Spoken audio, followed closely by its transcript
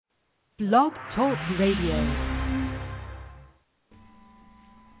Blog Talk Radio.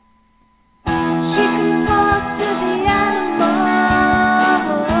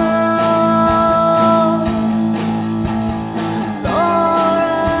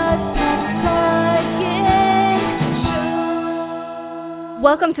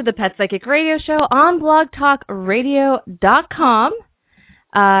 Welcome to the Pet Psychic Radio Show on blogtalkradio.com.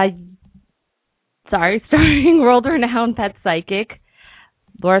 Starring world-renowned pet psychic,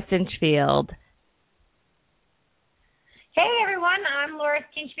 Laura Stinchfield. Hey everyone, I'm Laura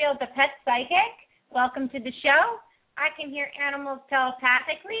Stinchfield, the Pet Psychic. Welcome to the show. I can hear animals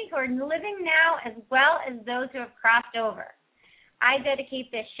telepathically who are living now as well as those who have crossed over. I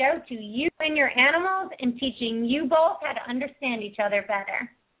dedicate this show to you and your animals and teaching you both how to understand each other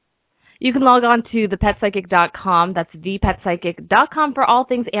better. You can log on to thepetpsychic.com. That's thepetpsychic.com for all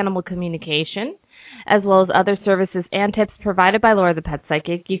things animal communication, as well as other services and tips provided by Laura the Pet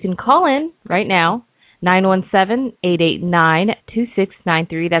Psychic. You can call in right now,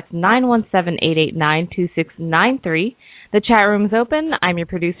 917-889-2693. That's 917-889-2693. The chat room is open. I'm your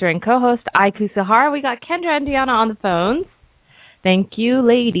producer and co-host, Aiku Sahara. We got Kendra and Deanna on the phones. Thank you,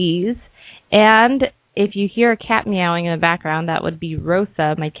 ladies. And if you hear a cat meowing in the background, that would be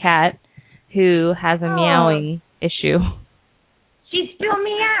Rosa, my cat, who has a meowing issue. She's still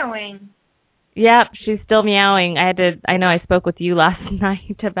meowing. Yep, she's still meowing. I know I spoke with you last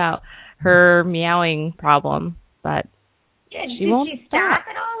night about her meowing problem, but did she won't stop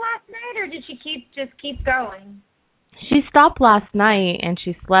at all last night, or did she keep going? She stopped last night, and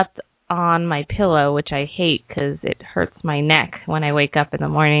she slept on my pillow, which I hate because it hurts my neck when I wake up in the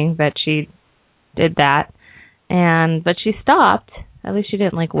morning, but she did that. But she stopped. At least she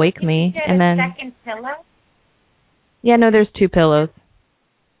didn't wake me. Did and then second pillow? Yeah, no, there's two pillows.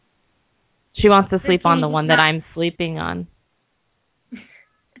 She wants to sleep on the one that I'm sleeping on.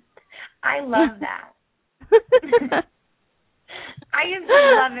 I love that. I used to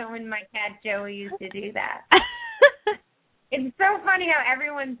love it when my cat Joey used to do that. It's so funny how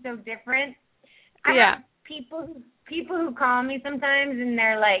everyone's so different. I have people who call me sometimes and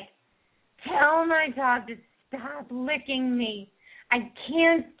they're like, "Tell my dog to stop licking me. I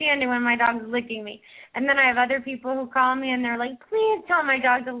can't stand it when my dog's licking me." And then I have other people who call me and they're like, "Please tell my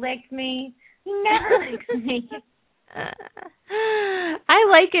dog to lick me. He never licks me." I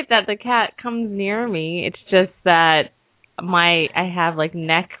like it that the cat comes near me. It's just that I have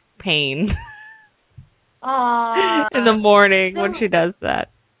neck pain. In the morning when she does that.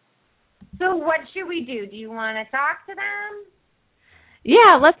 So what should we do? Do you want to talk to them?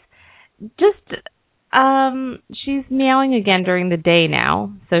 Yeah, let's just she's meowing again during the day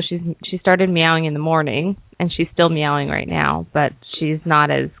now. So she started meowing in the morning and she's still meowing right now, but she's not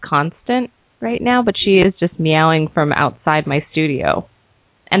as constant right now, but she is just meowing from outside my studio.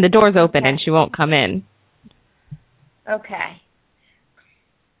 And the door's open and she won't come in. Okay.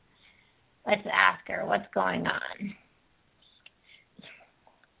 Let's ask her what's going on.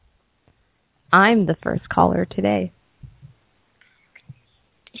 I'm the first caller today.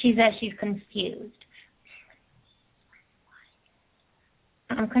 She says she's confused.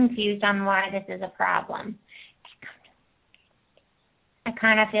 I'm confused on why this is a problem. I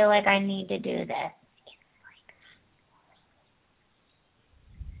kind of feel like I need to do this.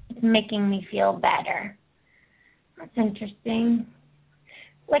 It's making me feel better. That's interesting.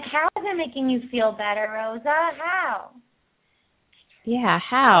 How is it making you feel better, Rosa? How? Yeah,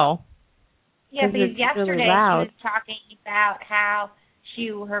 how? Yeah, because yesterday she was talking about how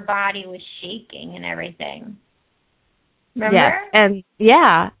her body was shaking and everything. Remember?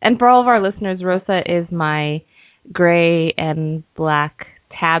 Yes, and for all of our listeners, Rosa is my gray and black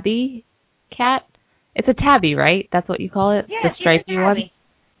tabby cat. It's a tabby, right? That's what you call it? Yeah, the stripy one?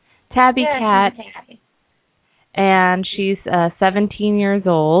 Tabby cat. She's a tabby. And she's 17 years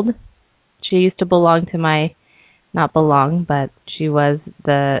old. She used to belong to but she was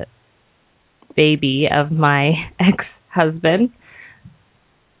the baby of my ex-husband.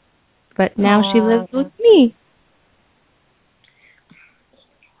 But now she lives with me.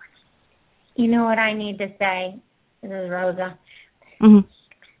 You know what I need to say? This is Rosa. Mm-hmm.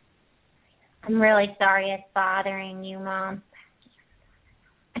 I'm really sorry it's bothering you, Mom.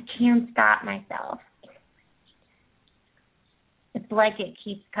 I can't stop myself. It's like it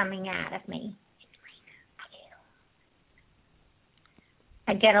keeps coming out of me.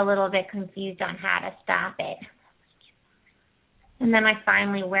 I get a little bit confused on how to stop it. And then I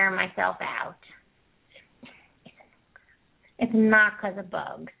finally wear myself out. It's not because of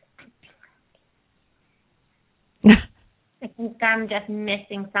bugs. I think I'm just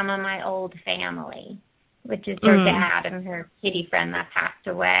missing some of my old family, which is her dad and her kitty friend that passed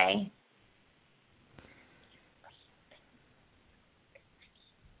away.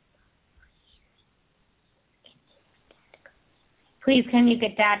 Please, can you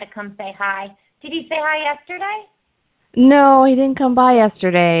get Dad to come say hi? Did he say hi yesterday? No, he didn't come by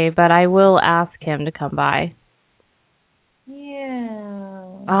yesterday, but I will ask him to come by.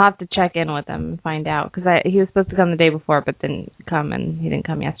 Yeah. I'll have to check in with him and find out, because he was supposed to come the day before, but didn't come, and he didn't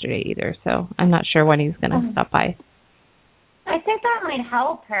come yesterday either, so I'm not sure when he's going to stop by. I think that might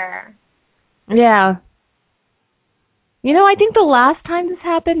help her. Yeah. You know, I think the last time this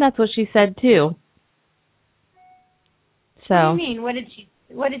happened, that's what she said, too. So. What do you mean?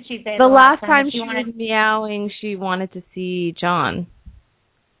 What did she say? The last time she was meowing, she wanted to see John.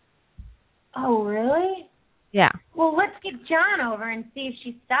 Oh, really? Yeah. Well, let's get John over and see if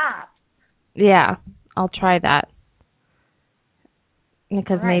she stops. Yeah, I'll try that.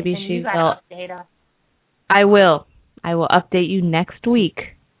 Because right, maybe then she you will. Update us. I will. I will update you next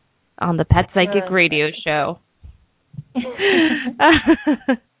week on the Pet Psychic Radio Show.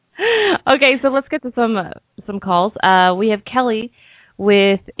 Okay, so let's get to some calls. We have Kelly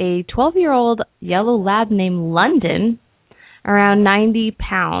with a 12-year-old yellow lab named London, around 90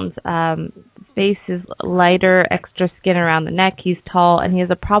 pounds. Face is lighter, extra skin around the neck. He's tall, and he has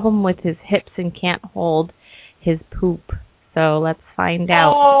a problem with his hips and can't hold his poop. So let's find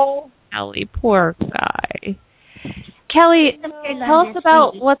out. Oh. Kelly, poor guy. Kelly, tell us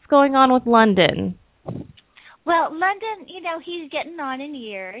about what's going on with London. Well, London, he's getting on in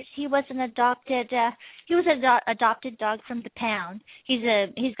years. He was an adopted dog from the pound.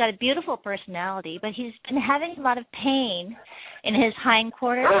 He's got a beautiful personality, but he's been having a lot of pain in his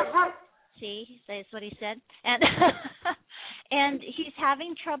hindquarters. See, that's what he said. And and he's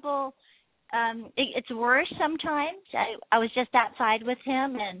having trouble. It's worse sometimes. I was just outside with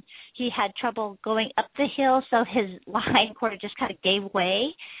him, and he had trouble going up the hill, so his hindquarter just kind of gave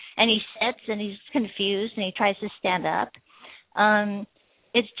way, and he sits and he's confused and he tries to stand up.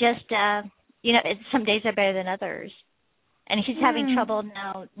 It's just, some days are better than others, and he's having trouble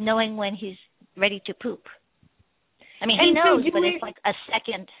now knowing when he's ready to poop. I mean, he knows, but it's like a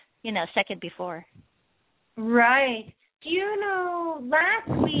second before. Right. Do you know, last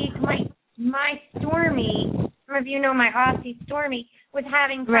week my Stormy, some of you know my Aussie Stormy, was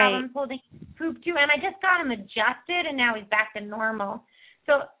having problems holding poop too, and I just got him adjusted, and now he's back to normal.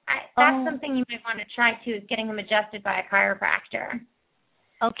 So that's something you might want to try too, is getting him adjusted by a chiropractor.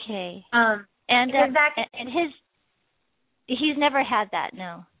 Okay. He's never had that,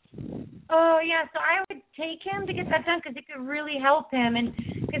 no. Oh yeah, so I would take him to get that done because it could really help him, and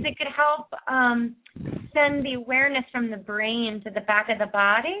because it could help send the awareness from the brain to the back of the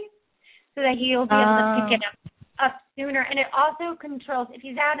body, so that he'll be able to pick it up sooner. And it also controls, if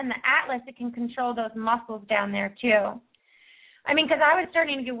he's out in the atlas, it can control those muscles down there too. I mean, because I was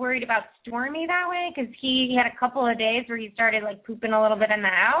starting to get worried about Stormy that way, because he had a couple of days where he started like pooping a little bit in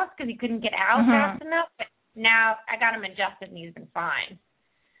the house because he couldn't get out fast enough. But now I got him adjusted and he's been fine.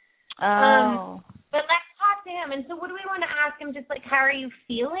 But let's talk to him. And so what do we want to ask him? Just like, how are you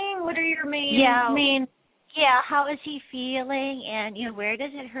feeling? What are your main... Yeah, how is he feeling? And, where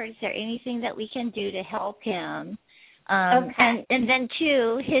does it hurt? Is there anything that we can do to help him? And then,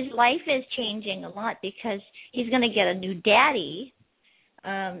 too, his life is changing a lot because he's going to get a new daddy.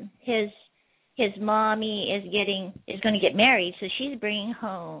 His mommy is going to get married, so she's bringing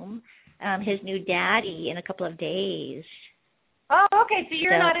home his new daddy in a couple of days. Oh, okay. So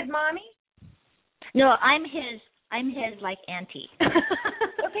you're not his mommy? No, I'm his like auntie.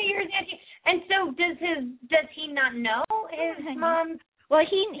 Okay, you're his auntie. And so does he not know his mom? Well,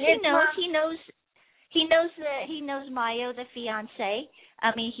 he knows he knows Mayo, the fiance.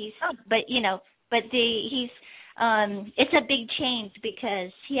 I mean, he's it's a big change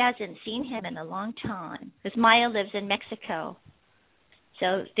because he hasn't seen him in a long time. Because Mayo lives in Mexico,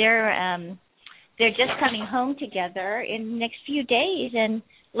 so they're just coming home together in the next few days, and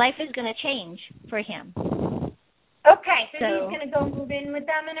life is going to change for him. Okay, so he's going to go move in with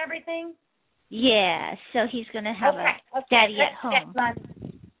them and everything? Yeah, so he's going to have a daddy at home.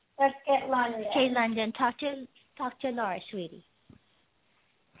 Let's get London. Okay, London, talk to Laura, sweetie.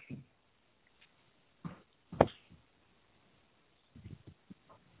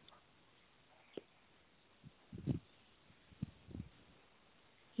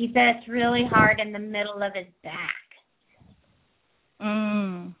 He said it's really hard in the middle of his back.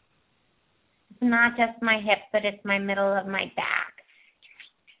 It's not just my hip, but it's my middle of my back.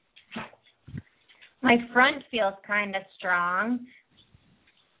 My front feels kind of strong.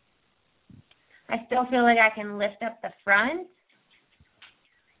 I still feel like I can lift up the front,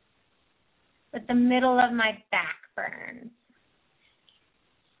 but the middle of my back burns.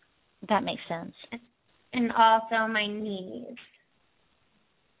 That makes sense. And also my knees.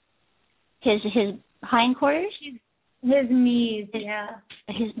 His hindquarters? His knees, yeah.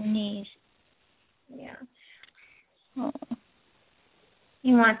 His knees. Yeah. Oh.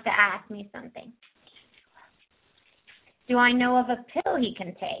 He wants to ask me something. Do I know of a pill he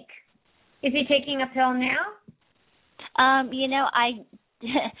can take? Is he taking a pill now? I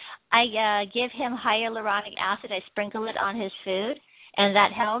give him hyaluronic acid. I sprinkle it on his food, and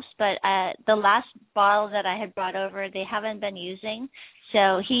that helps. But the last bottle that I had brought over, they haven't been using.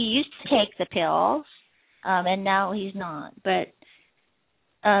 So he used to take the pills, and now he's not. But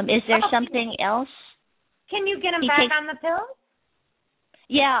is there something else? Can you get him back on the pills?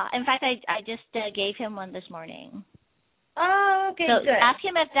 Yeah. In fact, I just gave him one this morning. Oh, okay, so good. Ask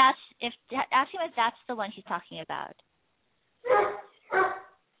him if that's the one he's talking about.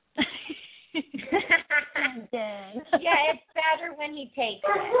 Yeah, it's better when he takes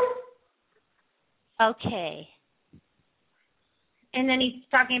it. Okay. And then he's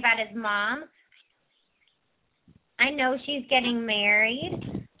talking about his mom. I know she's getting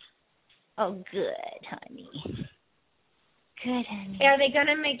married. Oh, good, honey. Good, honey. Are they going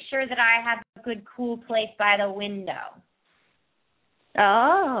to make sure that I have a good, cool place by the window?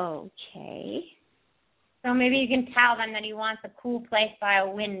 Oh, okay. So maybe you can tell them that he wants a cool place by a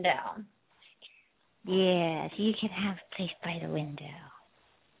window. Yes, you can have a place by the window.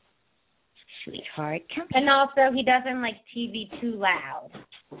 Sweetheart, come And also, he doesn't like TV too loud,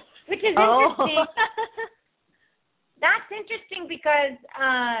 which is interesting. That's interesting because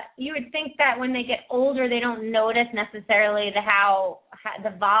you would think that when they get older, they don't notice necessarily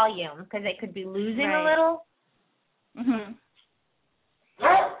the volume because they could be losing a little. Mhm.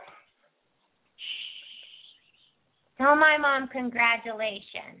 Tell my mom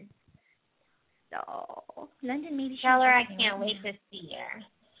congratulations. Oh, London, maybe tell her I can't wait to see her.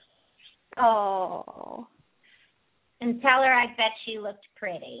 Oh. And tell her I bet she looked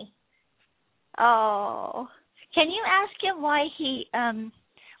pretty. Oh. Can you ask him why he's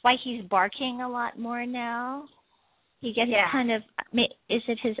barking a lot more now? He gets kind of, is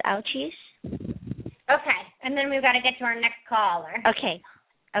it his ouchies? Okay, and then we've got to get to our next caller. Okay.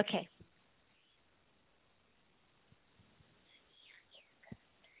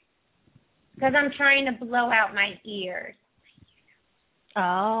 Because I'm trying to blow out my ears.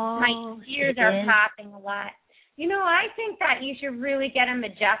 Oh. My ears are popping a lot. You know, I think that you should really get them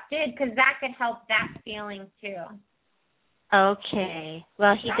adjusted because that could help that feeling too. Okay.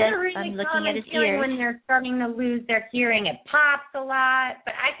 Well, he does. Really I'm looking at his ears. ears. When they're starting to lose their hearing, it pops a lot.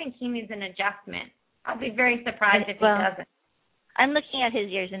 But I think he needs an adjustment. I'll be very surprised if he doesn't. I'm looking at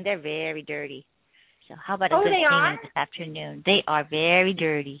his ears, and they're very dirty. So how about a good cleaning this afternoon? They are very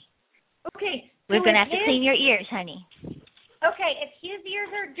dirty. Okay. We're going to have to clean your ears, honey. Okay, if his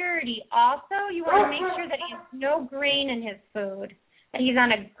ears are dirty, also you want to make sure that he has no grain in his food, that he's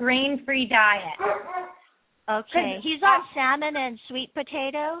on a grain-free diet. Okay. He's on salmon and sweet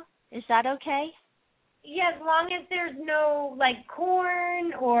potato. Is that okay? Yeah, as long as there's no,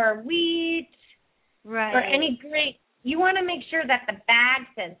 corn or wheat or any grain. You want to make sure that the bag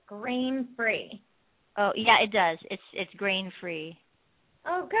says grain-free. Oh, yeah, it does. It's grain-free.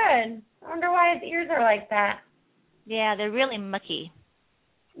 Oh, good. I wonder why his ears are like that. Yeah, they're really mucky.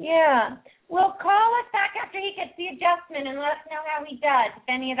 Yeah. Well, call us back after he gets the adjustment and let us know how he does, if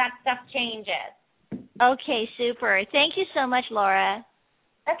any of that stuff changes. Okay, super. Thank you so much, Laura.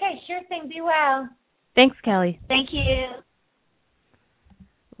 Okay, sure thing. Be well. Thanks, Kelly. Thank you.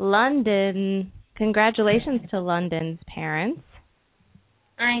 London. Congratulations to London's parents.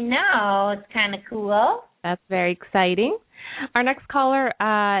 I know. It's kind of cool. That's very exciting. Our next caller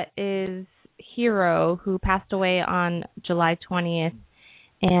is Hero, who passed away on July 20th,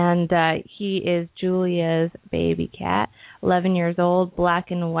 and he is Julia's baby cat, 11 years old,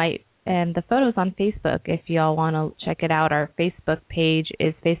 black and white, and the photo's on Facebook if y'all want to check it out. Our Facebook page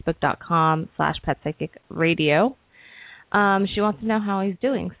is facebook.com/petpsychicradio. She wants to know how he's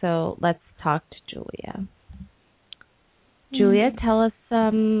doing, so let's talk to Julia. Julia, tell us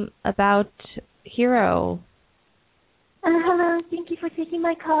about Hero. Hello, thank you for taking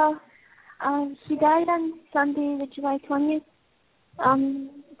my call. He died on Sunday, July 20th.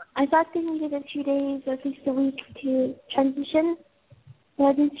 I thought they needed a few days or at least a week to transition, but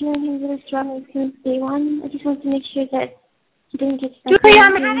I've been feeling him really strong since day one. I just want to make sure that he didn't get stuck. Julia,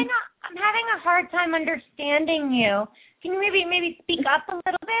 I'm having a hard time understanding you. Can you maybe speak up a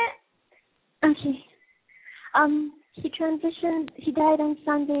little bit? Okay. He transitioned. He died on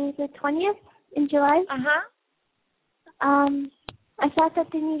Sunday, the 20th in July. I thought that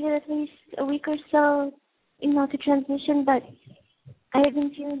they needed at least a week or so, to transition, but I have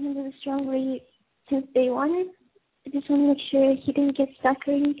been feeling him really strongly since day one. I just want to make sure he didn't get stuck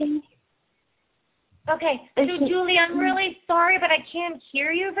or anything. Okay, so Julie, I'm really sorry, but I can't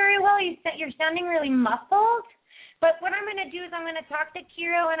hear you very well. You're sounding really muffled. But what I'm going to do is I'm going to talk to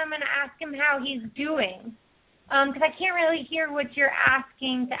Kiro and I'm going to ask him how he's doing. Because I can't really hear what you're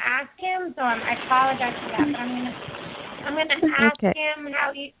asking to ask him, so I apologize for that. But I'm going to ask him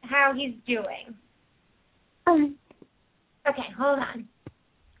how he's doing. Okay, hold on.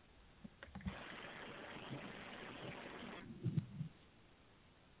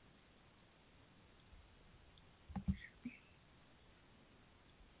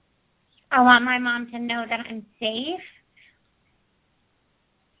 I want my mom to know that I'm safe.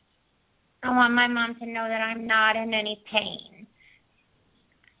 I want my mom to know that I'm not in any pain.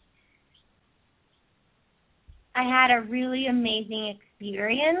 I had a really amazing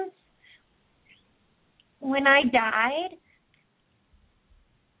experience. When I died,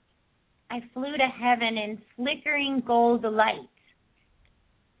 I flew to heaven in flickering gold light.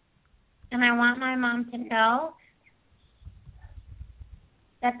 And I want my mom to know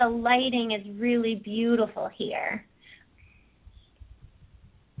that the lighting is really beautiful here.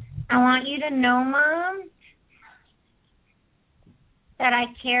 I want you to know, Mom, that I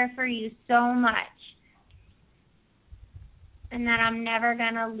care for you so much and that I'm never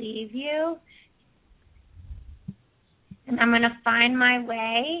going to leave you. And I'm going to find my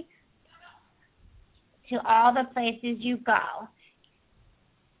way to all the places you go.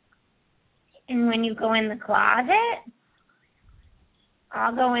 And when you go in the closet,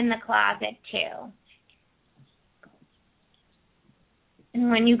 I'll go in the closet too. And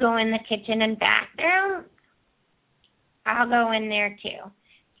when you go in the kitchen and bathroom, I'll go in there too.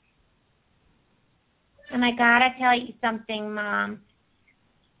 And I gotta tell you something, Mom.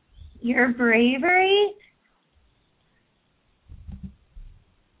 Your bravery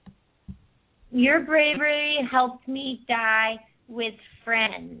helped me die with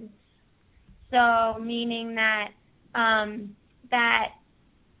friends. So meaning that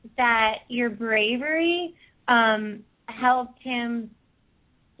that your bravery helped him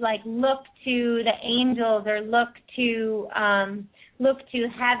look to the angels or look to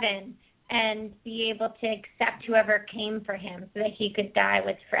heaven and be able to accept whoever came for him so that he could die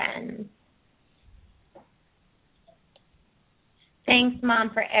with friends. Thanks,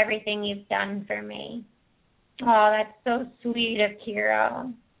 Mom, for everything you've done for me. Oh, that's so sweet of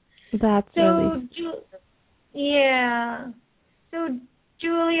Kiro. That's really... Yeah. So,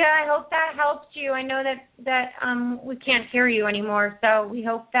 Julia, I hope that helps you. I know that we can't hear you anymore, so we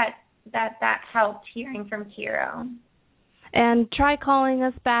hope that helped hearing from Kiro. And try calling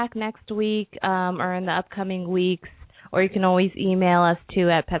us back next week or in the upcoming weeks, or you can always email us too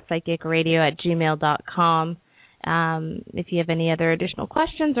at petpsychicradio@gmail.com if you have any other additional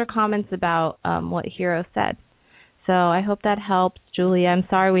questions or comments about what Hero said. So I hope that helps, Julia. I'm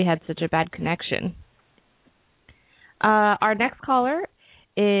sorry we had such a bad connection. Our next caller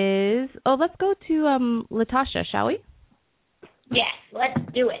is, let's go to Latasha, shall we? Yes, let's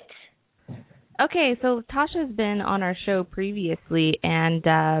do it. Okay, so Latasha's been on our show previously and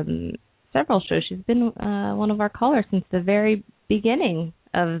several shows. She's been one of our callers since the very beginning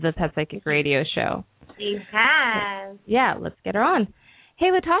of the Pet Psychic Radio show. She has. Yeah, let's get her on. Hey,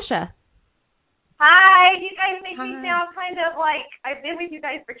 Latasha. Hi, you guys make me sound kind of like I've been with you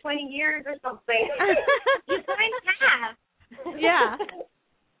guys for 20 years or something. You kind of have. Yeah.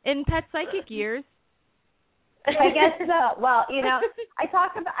 In Pet Psychic years. I guess so. Well, I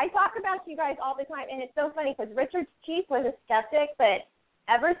talk about you guys all the time, and it's so funny because Richard Chief was a skeptic, but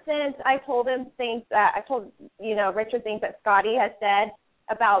ever since I told him things Richard things that Scotty has said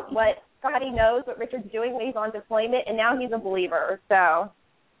about what Scotty knows, what Richard's doing when he's on deployment, and now he's a believer. So.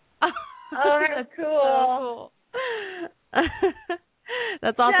 Oh, that's cool. So cool.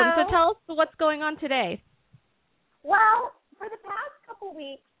 That's awesome. So tell us what's going on today. Well, for the past couple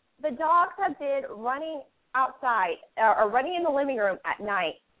weeks, the dogs have been running outside or running in the living room at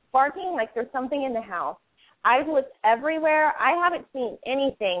night, barking like there's something in the house. I've looked everywhere. I haven't seen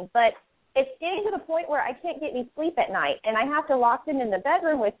anything, but it's getting to the point where I can't get any sleep at night, and I have to lock them in the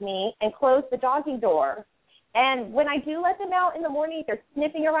bedroom with me and close the doggy door. And when I do let them out in the morning, they're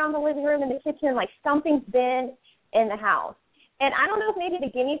sniffing around the living room and the kitchen like something's been in the house. And I don't know if maybe the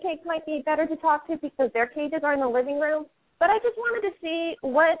guinea pigs might be better to talk to because their cages are in the living room, but I just wanted to see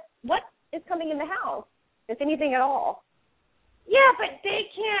what is coming in the house, if anything at all. Yeah, but they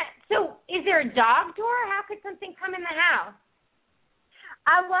can't. So is there a dog door? How could something come in the house?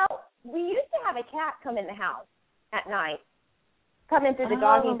 Well, we used to have a cat come in the house at night, come in through the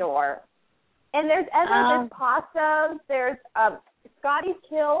doggy door. And there's there's possums. There's Scotty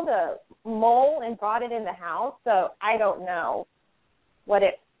killed a mole and brought it in the house, so I don't know what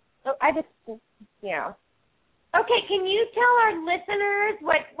it. So I just Yeah. Okay, can you tell our listeners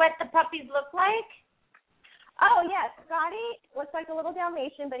what the puppies look like? Oh, yes. Scotty looks like a little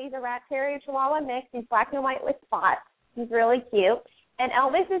Dalmatian, but he's a rat terrier Chihuahua mix. He's black and white with spots. He's really cute. And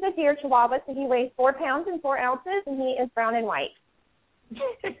Elvis is a deer Chihuahua, so he weighs 4 pounds and 4 ounces, and he is brown and white.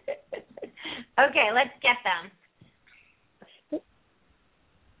 Okay, let's get them.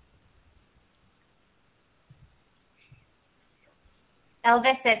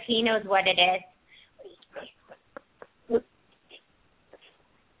 Elvis says he knows what it is.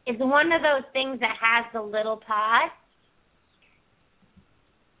 It's one of those things that has the little paws,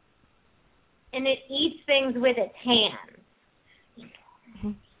 and it eats things with its hands.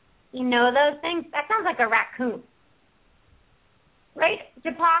 Mm-hmm. You know those things? That sounds like a raccoon. Right?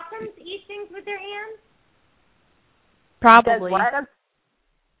 Do possums eat things with their hands? Probably.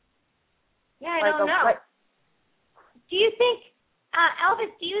 Yeah, I don't know. Do you think,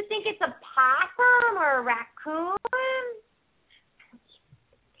 Elvis, do you think it's a possum or a raccoon?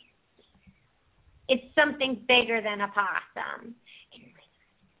 It's something bigger than a possum.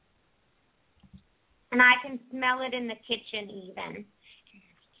 And I can smell it in the kitchen even.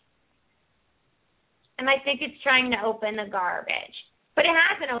 And I think it's trying to open the garbage. But it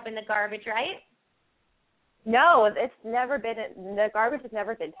hasn't opened the garbage, right? No, it's never been, the garbage has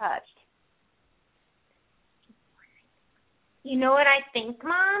never been touched. You know what I think,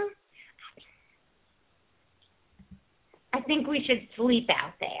 Mom? I think we should sleep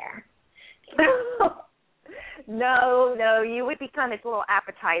out there. No, you would become his little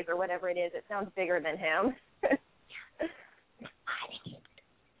appetizer, whatever it is. It sounds bigger than him.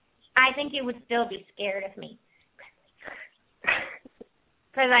 I think it would still be scared of me.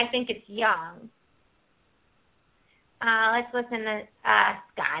 Because I think it's young. Let's listen to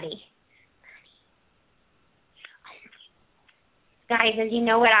Scotty. Scotty says, you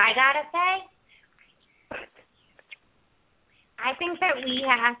know what I gotta say? I think that we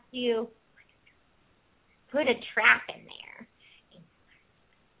have to put a trap in there.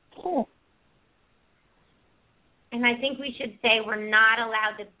 Cool. And I think we should say we're not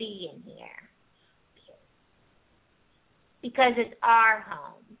allowed to be in here. Because it's our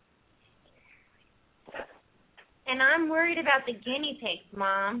home. And I'm worried about the guinea pigs,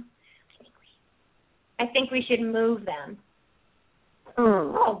 Mom. I think we should move them.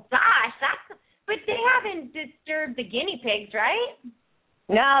 Oh, gosh. But they haven't disturbed the guinea pigs, right?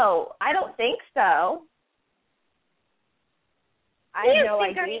 No, I don't think so. I have no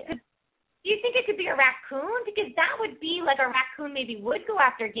idea. Do you think it could be a raccoon? Because that would be like a raccoon maybe would go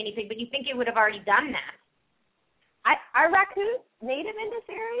after a guinea pig, but you think it would have already done that. Are raccoons native in this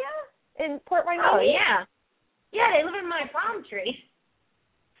area in Port Hueneme? Oh, yeah. Yeah, they live in my palm tree.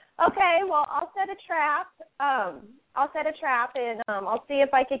 Okay, well, I'll set a trap. And I'll see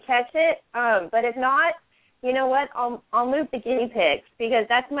if I could catch it. But if not, you know what? I'll move the guinea pigs because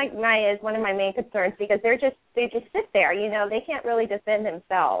that's one of my main concerns because they just sit there. You know, they can't really defend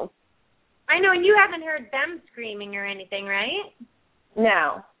themselves. I know, and you haven't heard them screaming or anything, right?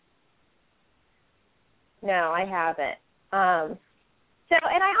 No, I haven't.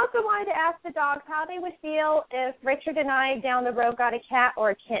 And I also wanted to ask the dogs how they would feel if Richard and I down the road got a cat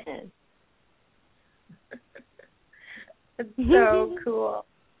or a kitten. It's so cool.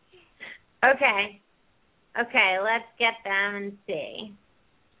 Okay, let's get them and see.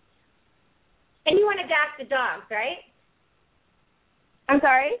 And you wanted to ask the dogs, right? I'm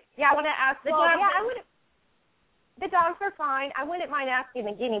sorry? Yeah, I want to ask the dogs. Yeah, the dogs are fine. I wouldn't mind asking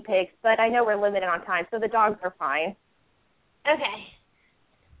the guinea pigs, but I know we're limited on time, so the dogs are fine. Okay.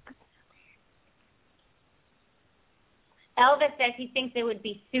 Elvis says he thinks it would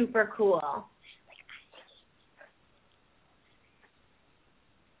be super cool.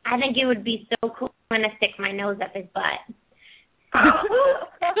 I think it would be so cool. I'm going to stick my nose up his butt.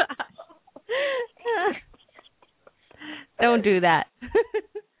 Don't do that.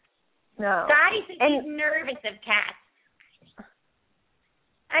 No. Scotty says he's nervous of cats.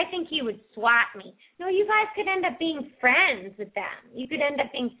 I think he would swat me. No, you guys could end up being friends with them. You could end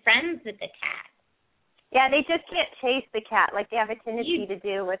up being friends with the cat. Yeah, they just can't chase the cat like they have a tendency to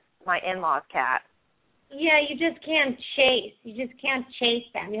do with my in-laws' cat. Yeah, you just can't chase. You just can't chase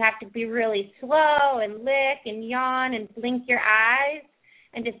them. You have to be really slow and lick and yawn and blink your eyes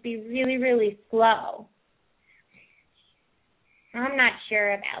and just be really, really slow. I'm not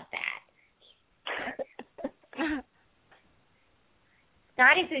sure about that.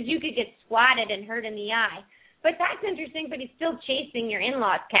 Scotty says you could get swatted and hurt in the eye. But that's interesting, but he's still chasing your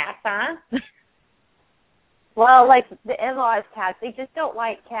in-laws' cats, huh? Well, like the in-laws' cats, they just don't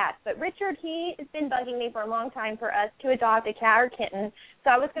like cats. But Richard, he has been bugging me for a long time for us to adopt a cat or kitten. So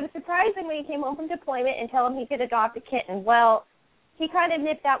I was going to surprise him when he came home from deployment and tell him he could adopt a kitten. Well, he kind of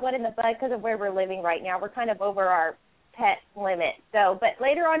nipped that one in the bud because of where we're living right now. We're kind of over our pet limit. So, but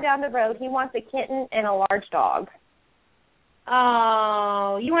later on down the road, he wants a kitten and a large dog.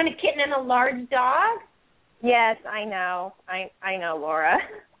 Oh, you want a kitten and a large dog? Yes, I know. I know, Laura.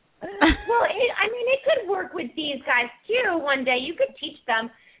 Well, it could work with these guys, too. One day you could teach them.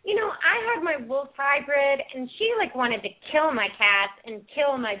 You know, I had my wolf hybrid, and she, wanted to kill my cats and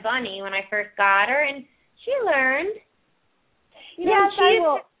kill my bunny when I first got her, and she learned. Yes, I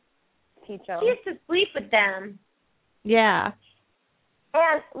will teach them. She used to sleep with them. Yeah.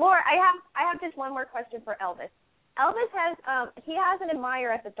 And, Laura, I have just one more question for Elvis. Elvis has an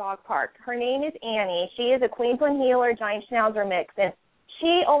admirer at the dog park. Her name is Annie. She is a Queensland Heeler Giant Schnauzer mix, and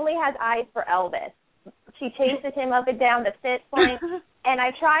she only has eyes for Elvis. She chases him up and down the fence line, and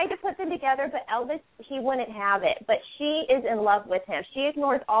I tried to put them together, but Elvis, he wouldn't have it. But she is in love with him. She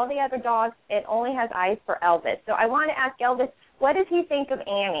ignores all the other dogs and only has eyes for Elvis. So I want to ask Elvis, what does he think of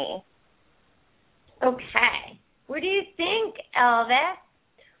Annie? Okay. What do you think, Elvis?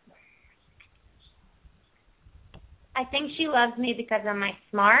 I think she loves me because of my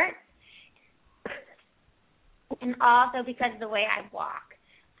smart and also because of the way I walk.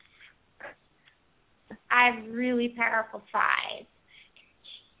 I have really powerful thighs.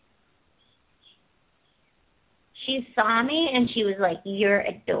 She saw me and she was like, "You're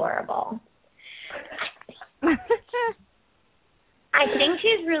adorable." I think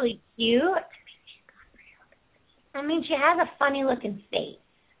she's really cute. I mean, she has a funny looking face.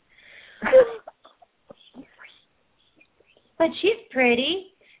 But she's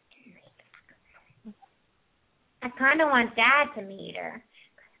pretty. I kind of want Dad to meet her.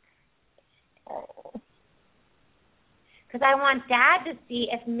 Because I want Dad to see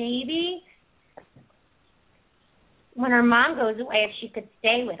if maybe when her mom goes away, if she could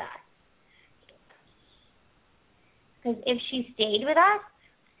stay with us. Because if she stayed with us,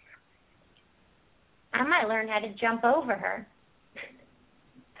 I might learn how to jump over her.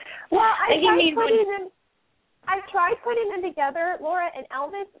 Well, I tried putting them together, Laura, and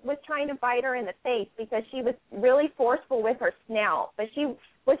Elvis was trying to bite her in the face because she was really forceful with her snout. But she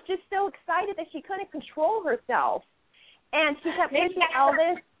was just so excited that she couldn't control herself. And she kept pushing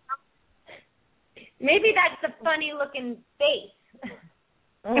Elvis. Maybe that's a funny-looking face.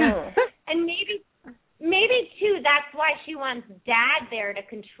 And maybe, too, that's why she wants Dad there to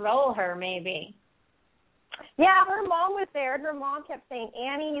control her, maybe. Yeah, her mom was there, and her mom kept saying,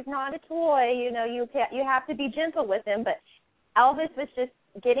 "Annie, he's not a toy. You know, you have to be gentle with him." But Elvis was just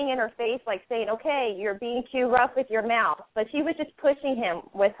getting in her face, like saying, "Okay, you're being too rough with your mouth." But she was just pushing him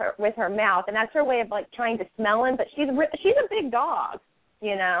with her mouth, and that's her way of trying to smell him. But she's a big dog,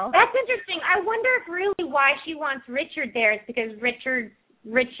 you know. That's interesting. I wonder if really why she wants Richard there is because Richard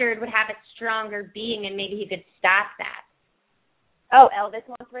would have a stronger being, and maybe he could stop that. Oh, Elvis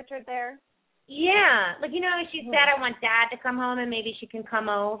wants Richard there. Yeah, she said, "I want Dad to come home, and maybe she can come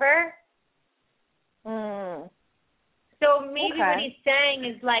over." So maybe what he's saying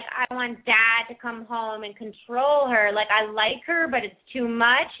is, I want Dad to come home and control her. I like her, but it's too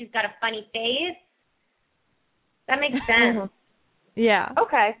much. She's got a funny face. That makes sense. Yeah.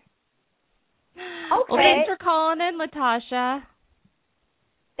 Okay. Well, thanks for calling in, Latasha.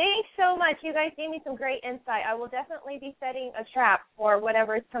 Thanks so much. You guys gave me some great insight. I will definitely be setting a trap for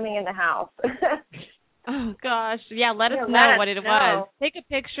whatever is coming in the house. Oh, gosh. Yeah, let us know what it was. Take a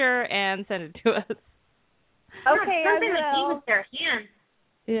picture and send it to us. Okay, something I will. With their hands.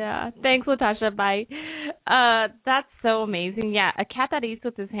 Yeah. Thanks, Latasha. Bye. That's so amazing. Yeah, a cat that eats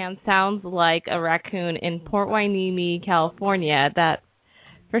with his hands sounds like a raccoon in Port Hueneme, California. That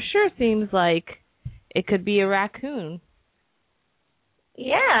for sure seems like it could be a raccoon.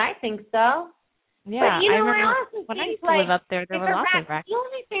 Yeah, I think so. Yeah, but, I remember also when I think used to live up there were lots of raccoons. The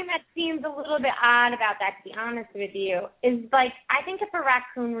only thing that seems a little bit odd about that, to be honest with you, is I think if a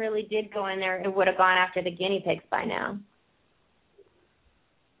raccoon really did go in there, it would have gone after the guinea pigs by now.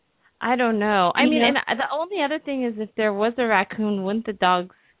 I don't know. I mean, and the only other thing is if there was a raccoon, wouldn't the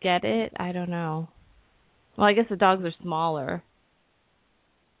dogs get it? I don't know. Well, I guess the dogs are smaller.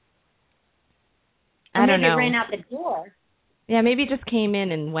 I don't know. Maybe it ran out the door. Yeah, maybe it just came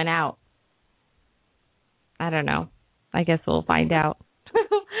in and went out. I don't know. I guess we'll find out.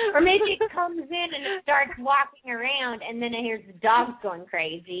 Or maybe it comes in and it starts walking around, and then it hears the dogs going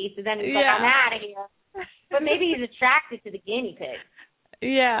crazy. So then it's like, I'm out of here. But maybe he's attracted to the guinea pig.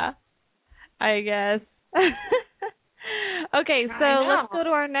 Yeah, I guess. Okay, so let's go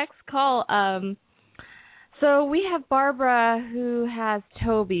to our next call. So we have Barbara, who has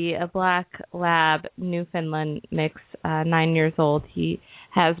Toby, a black lab Newfoundland mix, 9 years old. He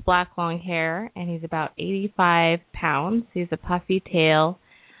has black long hair, and he's about 85 pounds. He's a puffy tail,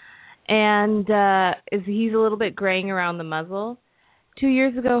 and he's a little bit graying around the muzzle. 2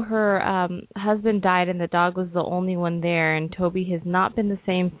 years ago, her husband died, and the dog was the only one there, and Toby has not been the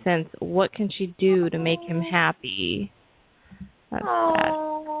same since. What can she do to make him happy? That's sad.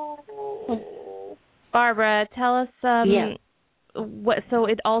 Barbara, tell us what. So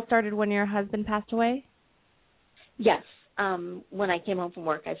it all started when your husband passed away? Yes. When I came home from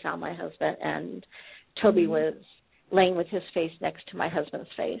work, I found my husband, and Toby was laying with his face next to my husband's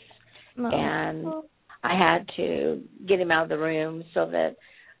face. Oh. And I had to get him out of the room so that,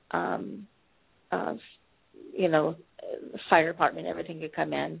 the fire department and everything could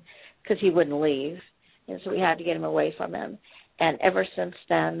come in because he wouldn't leave. And so we had to get him away from him. And ever since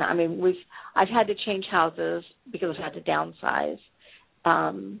then, I've had to change houses because I've had to downsize.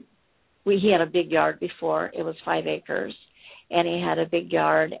 He had a big yard before. It was 5 acres. And he had a big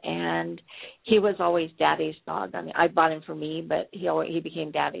yard, and he was always Daddy's dog. I bought him for me, but he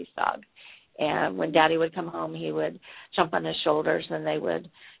became Daddy's dog. And when Daddy would come home, he would jump on his shoulders, and they would,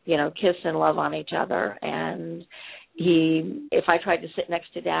 kiss and love on each other. And if I tried to sit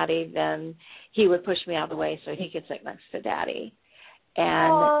next to Daddy, then he would push me out of the way so he could sit next to Daddy.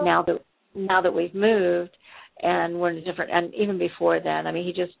 And now that we've moved and we're in a different, and even before then,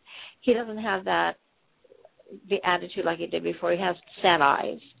 he doesn't have the attitude like he did before. He has sad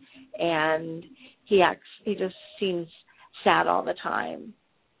eyes, and he just seems sad all the time.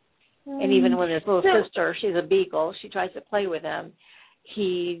 And even when his little sister, she's a beagle, she tries to play with him,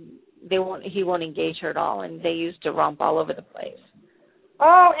 he won't engage her at all, and they used to romp all over the place.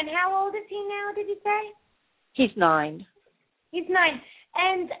 Oh, and how old is he now, did you say? He's 9. He's 9.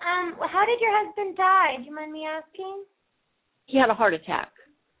 And how did your husband die? Do you mind me asking? He had a heart attack,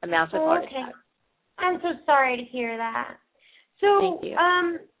 a massive heart attack. I'm so sorry to hear that. So, thank you.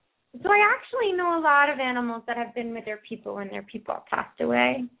 So I actually know a lot of animals that have been with their people when their people have passed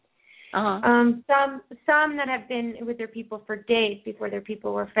away. Uh-huh. Some that have been with their people for days before their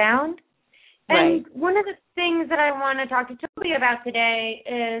people were found. Right. And one of the things that I want to talk to Toby about today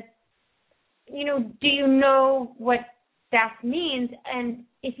is, do you know what death means? And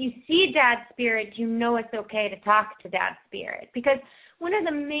if you see Dad's spirit, you know it's okay to talk to Dad's spirit. Because one of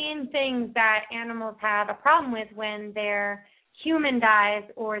the main things that animals have a problem with when their human dies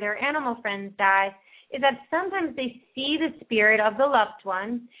or their animal friends dies is that sometimes they see the spirit of the loved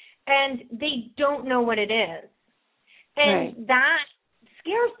one and they don't know what it is. And that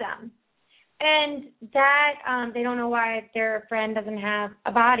scares them. And that they don't know why their friend doesn't have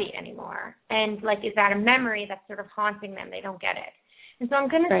a body anymore. And, is that a memory that's sort of haunting them? They don't get it. And so I'm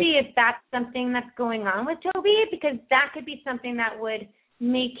going to see if that's something that's going on with Toby, because that could be something that would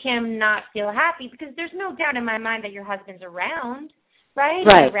make him not feel happy, because there's no doubt in my mind that your husband's around, right?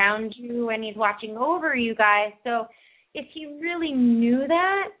 Right. He's around you and he's watching over you guys. So if he really knew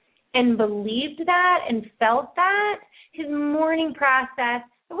that and believed that and felt that, his mourning process,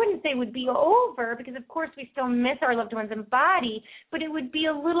 I wouldn't say would be over, because of course we still miss our loved ones in body, but it would be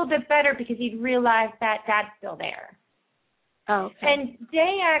a little bit better because he'd realize that Dad's still there. Oh, okay. And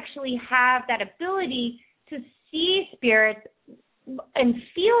they actually have that ability to see spirits and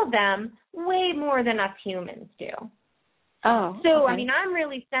feel them way more than us humans do. Oh. So, okay. I'm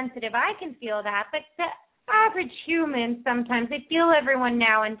really sensitive. I can feel that, but the average human, sometimes they feel everyone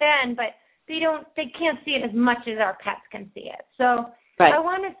now and then, but they can't see it as much as our pets can see it. So I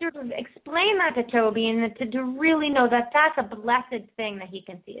want to sort of explain that to Toby, and to really know that that's a blessed thing that he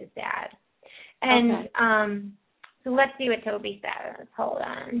can see his dad. And so let's see what Toby says. Hold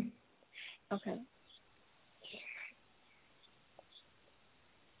on. Okay.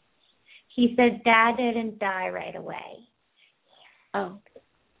 He said Dad didn't die right away. Oh.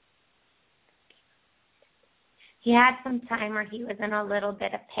 He had some time where he was in a little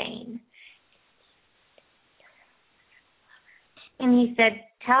bit of pain. And he said,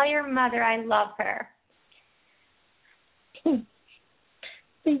 tell your mother I love her.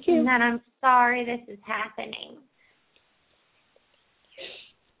 Thank you. And that I'm sorry this is happening.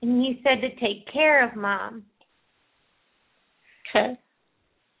 And he said to take care of Mom. Okay.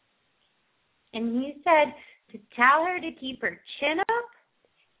 And he said to tell her to keep her chin up.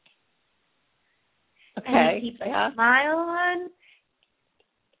 Okay. And to keep a smile on.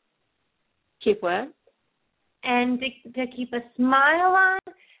 Keep what? And to keep a smile on,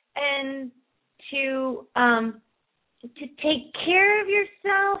 and to take care of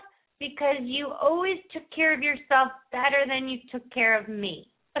yourself, because you always took care of yourself better than you took care of me.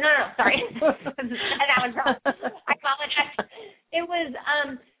 No, sorry. That was wrong. I apologize. It was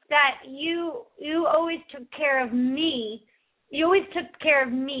that you always took care of me. You always took care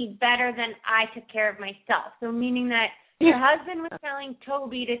of me better than I took care of myself. So meaning that your husband was telling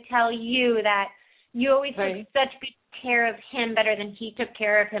Toby to tell you that you always took such good care of him better than he took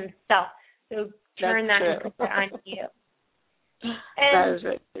care of himself. So turn that and put that on you. And, that is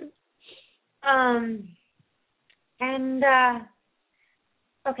right.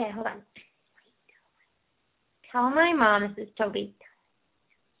 Okay, hold on. Tell my mom, this is Toby.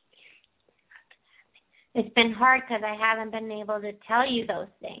 It's been hard because I haven't been able to tell you those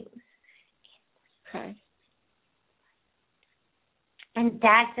things. Okay. And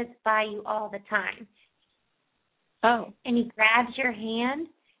Dad sits by you all the time. Oh. And he grabs your hand.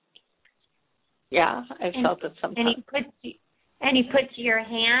 Yeah, I felt it sometimes. And he puts your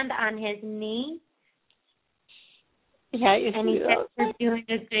hand on his knee. Yeah, you and he says you're doing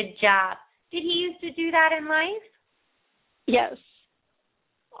a good job. Did he used to do that in life? Yes.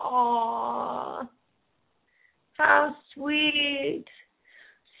 Aww. How sweet.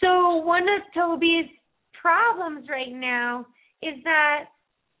 So one of Toby's problems right now is that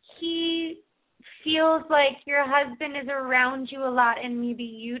he feels like your husband is around you a lot and maybe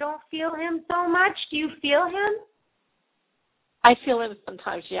you don't feel him so much. Do you feel him? I feel him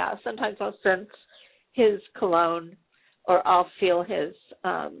sometimes, yeah. Sometimes I'll sense his cologne or I'll feel his,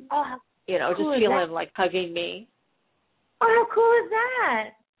 just feel him like hugging me. Oh, how cool is that?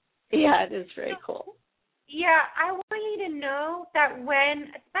 Yeah, it is very cool. Yeah, I want you to know that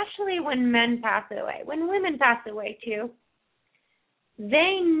especially when men pass away, when women pass away too,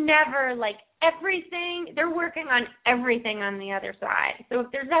 they never, they're working on everything on the other side. So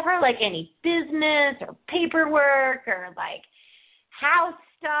if there's ever, any business or paperwork or, house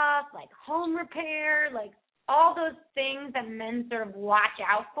stuff, home repair, all those things that men sort of watch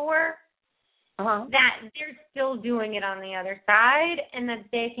out for, that they're still doing it on the other side and that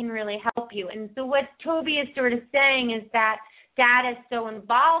they can really help you. And so what Toby is sort of saying is that Dad is so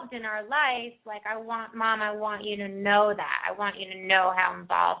involved in our life, Mom, I want you to know that. I want you to know how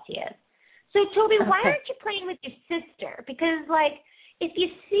involved he is. So, Toby, why aren't you playing with your sister? Because, if you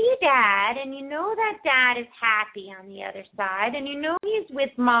see Dad and you know that Dad is happy on the other side and you know he's with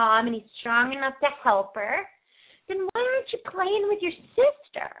Mom and he's strong enough to help her, then why aren't you playing with your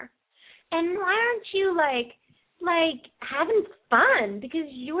sister? And why aren't you, having fun? Because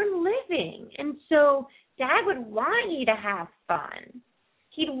you're living. And so Dad would want you to have fun.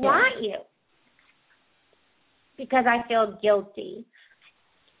 He'd want you. Because I feel guilty.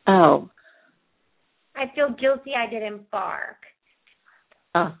 Oh. I feel guilty I didn't bark.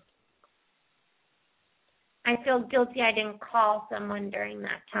 Oh. I feel guilty I didn't call someone during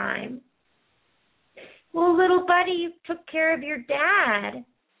that time. Well, little buddy, you took care of your dad.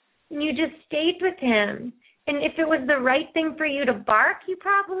 And you just stayed with him. And if it was the right thing for you to bark, you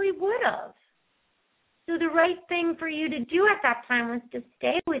probably would have. So the right thing for you to do at that time was to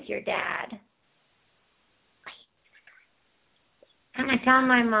stay with your dad. I'm going to tell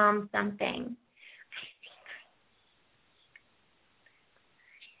my mom something.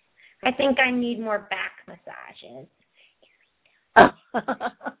 I think I need more back massages.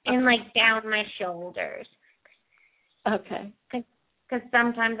 And down my shoulders. Okay. Because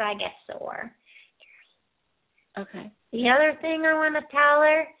sometimes I get sore. Okay. The other thing I want to tell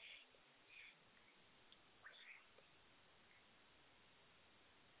her,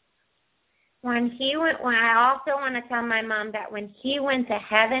 I also want to tell my mom that when he went to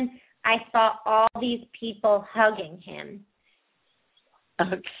heaven, I saw all these people hugging him.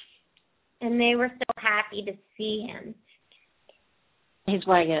 Okay. And they were so happy to see him. He's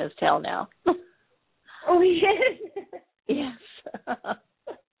wagging his tail now. Oh, he is? Yes.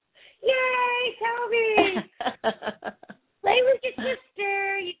 Yay, Toby! Play with your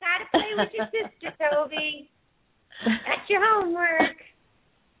sister. You got to play with your sister, Toby. That's your homework.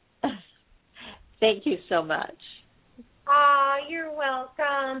 Thank you so much. Aw, you're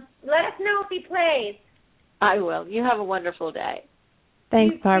welcome. Let us know if he plays. I will. You have a wonderful day.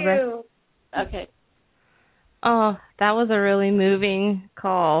 Thanks, you Barbara. Too. Okay. Oh, that was a really moving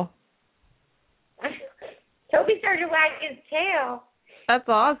call. Toby started wagging his tail. That's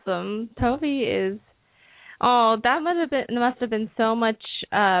awesome. Toby is. Oh, that must have been so much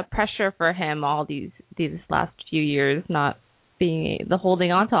pressure for him all these last few years, not being the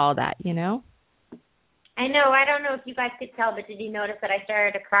holding on to all that, I know. I don't know if you guys could tell, but did you notice that I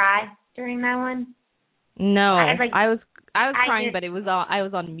started to cry during that one? No, I was crying, but I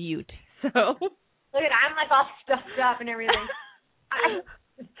was on mute. So look at, I'm all stuffed up and everything.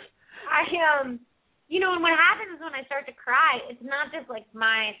 and what happens is when I start to cry, it's not just like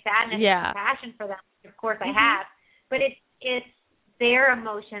my sadness and compassion for them. Of course I have, but it's their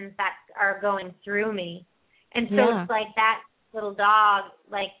emotions that are going through me. And so it's like that little dog,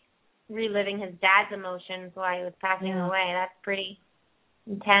 like, reliving his dad's emotions while he was passing away. That's pretty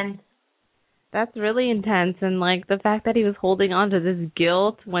intense. That's really intense. And, like, the fact that he was holding on to this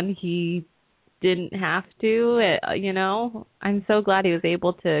guilt when he didn't have to, I'm so glad he was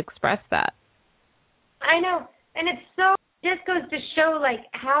able to express that. I know. And it's just goes to show, like,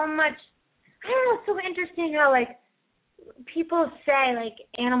 how much, I don't know, it's so interesting how, like, people say, like,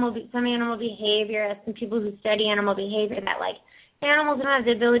 some animal behavior, some people who study animal behavior, that, like, animals don't have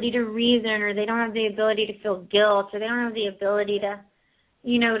the ability to reason, or they don't have the ability to feel guilt, or they don't have the ability to,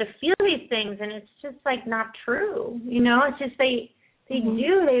 to feel these things, and it's just, like, not true. It's just they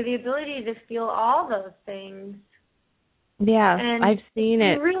do. They have the ability to feel all those things. Yeah, and I've seen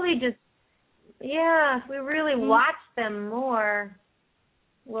it. Really just, if we really watch them more,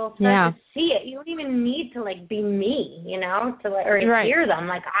 we'll start to see it. You don't even need to, like, be me, to hear them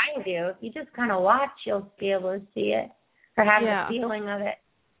like I do. If you just kind of watch, you'll be able to see it or have the feeling of it.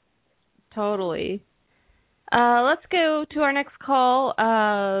 Totally. Let's go to our next call.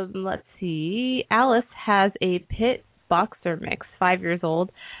 Let's see. Alice has a pit boxer mix, 5 years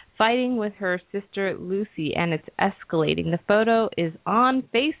old, fighting with her sister Lucy, and it's escalating. The photo is on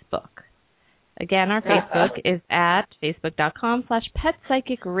Facebook. Again, our Facebook is at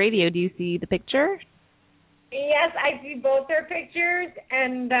facebook.com/petpsychicradio. Do you see the picture? Yes, I see both their pictures,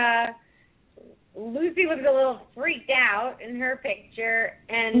 and Lucy looks a little freaked out in her picture,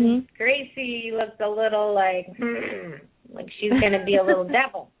 and Gracie looks a little like she's going to be a little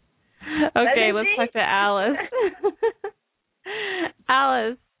devil. Okay, let's talk to Alice.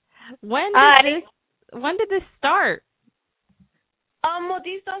 Alice, when did this start? Well,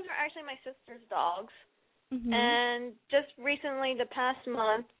 these dogs are actually my sister's dogs, and just recently, the past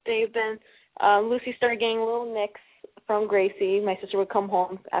month, they've been. Lucy started getting little nicks from Gracie. My sister would come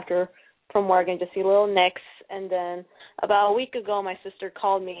home from work and just see little nicks, and then about a week ago, my sister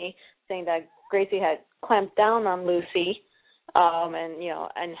called me saying that Gracie had clamped down on Lucy, and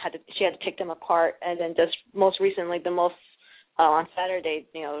she had to take them apart, and then just most recently, on Saturday,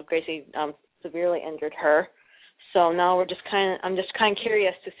 Gracie severely injured her. So now I'm just kind of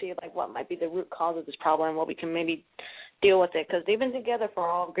curious to see, like, what might be the root cause of this problem, what we can maybe deal with it, because they've been together for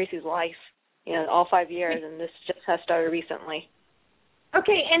all of Gracie's life, all 5 years, and this just has started recently.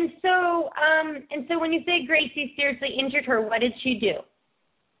 Okay, and so when you say Gracie seriously injured her, what did she do?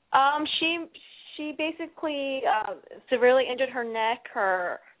 She basically severely injured her neck,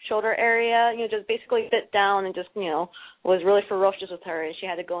 her shoulder area, just basically bit down and just, was really ferocious with her, and she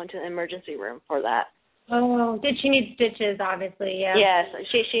had to go into the emergency room for that. Oh, did she need stitches, obviously, yeah? Yes,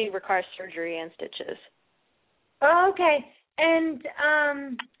 she requires surgery and stitches. Oh, okay.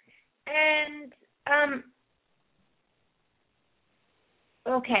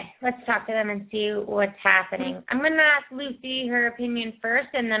 Okay, let's talk to them and see what's happening. I'm going to ask Lucy her opinion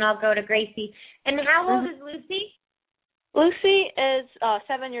first, and then I'll go to Gracie. And how old is Lucy? Lucy is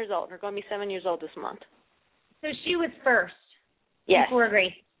 7 years old. We're going to be 7 years old this month. So she was first? Yes. Before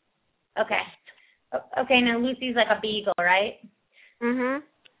Gracie? Okay. Okay, now Lucy's like a beagle, right? Mhm.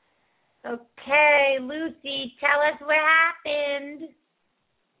 Okay, Lucy, tell us what happened.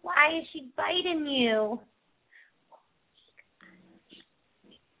 Why is she biting you?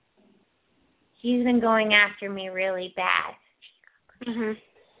 She's been going after me really bad. Mhm.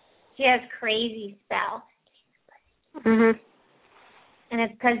 She has crazy spells. Mhm. And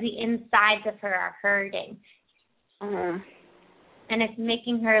it's because the insides of her are hurting. Mhm. And it's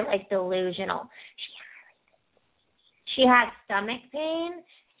making her, like, delusional. She has stomach pain,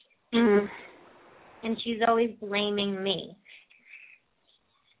 and she's always blaming me.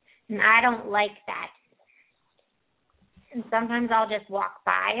 And I don't like that. And sometimes I'll just walk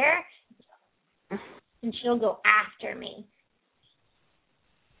by her, and she'll go after me.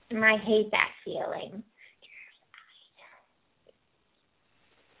 And I hate that feeling.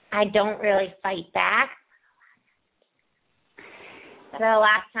 I don't really fight back. The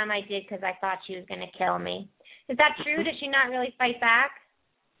last time I did because I thought she was going to kill me. Is that true? Does she not really fight back?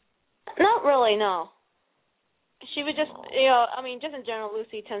 Not really, no. She would just, just in general,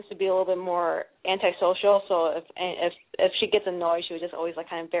 Lucy tends to be a little bit more antisocial. So if she gets annoyed, she would just always, like,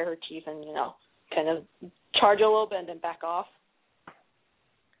 kind of bare her teeth and, kind of charge a little bit and then back off.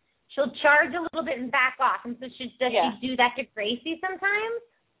 She'll charge a little bit and back off. And so does she do that to Gracie sometimes?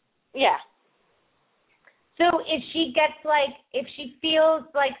 Yeah. So if she feels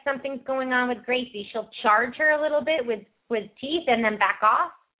like something's going on with Gracie, she'll charge her a little bit with teeth and then back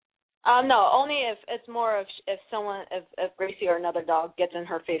off? No, only if it's more of if Gracie or another dog gets in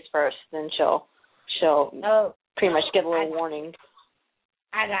her face first, then she'll pretty much give a little warning.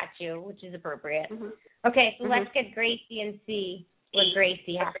 I got you, which is appropriate. Mm-hmm. Okay, so let's get Gracie and see what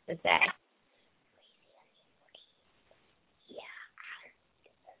Gracie has to say.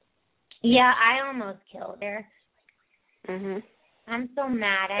 Yeah, I almost killed her. Mhm. I'm so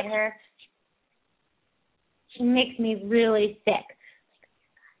mad at her. She makes me really sick.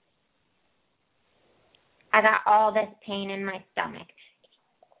 I got all this pain in my stomach,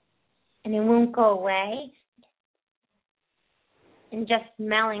 and it won't go away. And just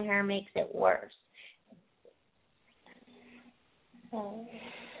smelling her makes it worse.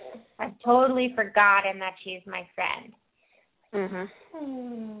 I've totally forgotten that she's my friend. Mhm.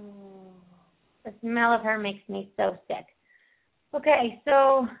 The smell of her makes me so sick. Okay,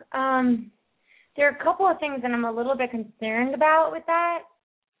 so there are a couple of things that I'm a little bit concerned about with that.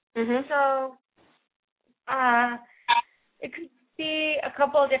 Mhm. So it could be a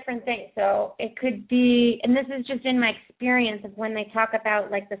couple of different things. So it could be, and this is just in my experience of when they talk about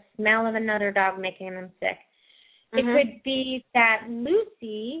like the smell of another dog making them sick. It could be that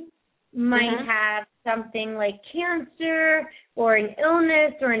Lucy might have something like cancer or an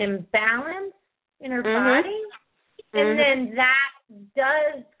illness or an imbalance in her body. And then that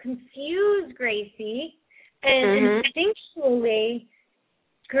does confuse Gracie. And instinctually,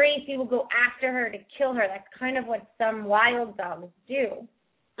 Gracie will go after her to kill her. That's kind of what some wild dogs do.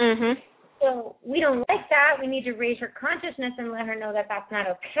 So we don't like that. We need to raise her consciousness and let her know that that's not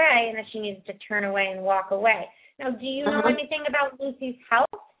okay and that she needs to turn away and walk away. Now, do you know anything about Lucy's health?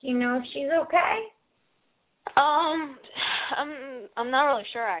 Do you know if she's okay? I'm not really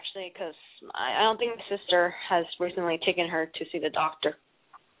sure actually, because I don't think my sister has recently taken her to see the doctor.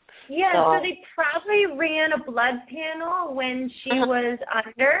 Yeah, so they probably ran a blood panel when she was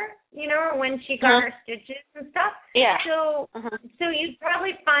under, when she got her stitches and stuff. Yeah. So you'd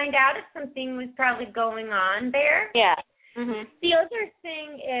probably find out if something was probably going on there. Yeah. The other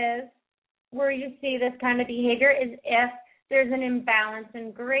thing is, where you see this kind of behavior is if there's an imbalance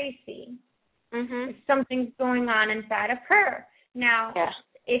in Gracie. If something's going on inside of her. Now,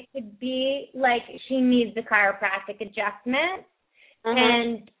 it could be like she needs a chiropractic adjustment,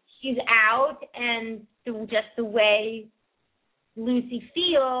 and she's out, and just the way Lucy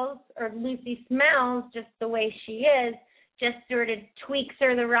feels or Lucy smells, just the way she is, just sort of tweaks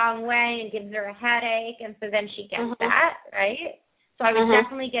her the wrong way and gives her a headache, and so then she gets that, right? So I would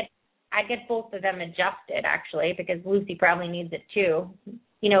definitely I'd get both of them adjusted, actually, because Lucy probably needs it too,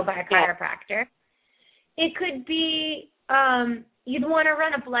 by a chiropractor. It could be you'd want to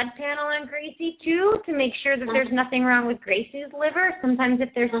run a blood panel on Gracie, too, to make sure that there's nothing wrong with Gracie's liver. Sometimes if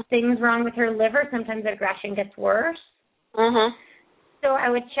there's things wrong with her liver, sometimes the aggression gets worse. So I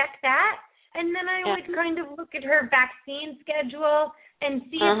would check that. And then I would kind of look at her vaccine schedule and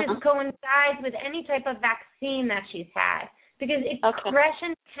see if this coincides with any type of vaccine that she's had. Because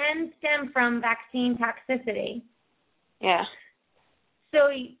aggression can stem from vaccine toxicity. Yeah. So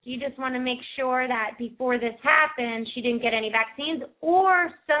you just want to make sure that before this happened, she didn't get any vaccines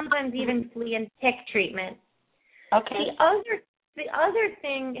or sometimes even flea and tick treatment. Okay. The other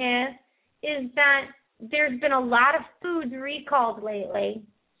thing is that there's been a lot of foods recalled lately.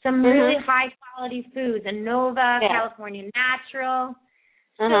 Some really high quality foods, Anova, California Natural.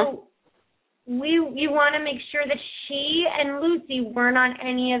 So you want to make sure that she and Lucy weren't on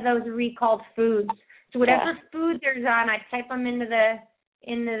any of those recalled foods. So whatever food there's on, I type them into the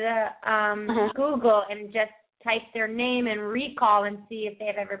Google and just type their name and recall and see if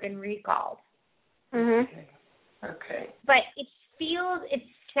they've ever been recalled. Okay. But it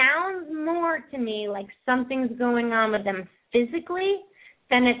sounds more to me like something's going on with them physically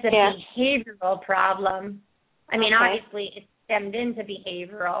than it's a behavioral problem. I mean, obviously it's stemmed into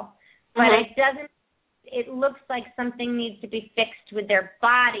behavioral, but it looks like something needs to be fixed with their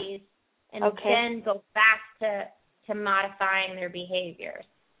bodies and then go back to modifying their behaviors.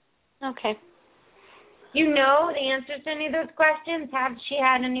 Okay. You know the answers to any of those questions? Have she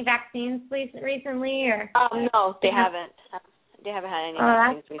had any vaccines recently? Or no, they haven't. They haven't had any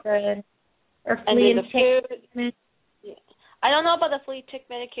vaccines recently. Good. Or flea and tick. I don't know about the flea tick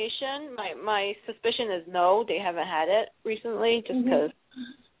medication. My suspicion is no, they haven't had it recently, just because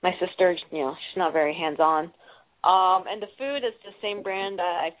my sister, she's not very hands-on. And the food is the same brand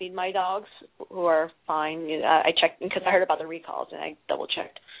I feed my dogs, who are fine. I checked because I heard about the recalls, and I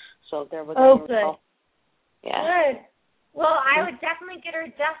double-checked. So there was no recall. Yeah. Good. Well, I would definitely get her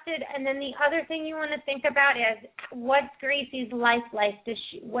adjusted. And then the other thing you want to think about is, what's Gracie's life like?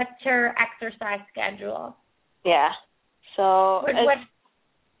 What's her exercise schedule? Yeah. So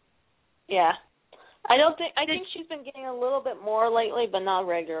Yeah. I think she's been getting a little bit more lately, but not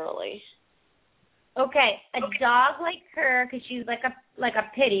regularly. Okay, a dog like her, because she's like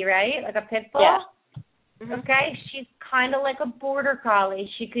a pitty, right? Like a pit bull. Yeah. Mm-hmm. Okay, she's kind of like a border collie.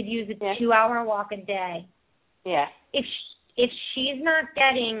 She could use a 2-hour walk a day. Yeah. If she's not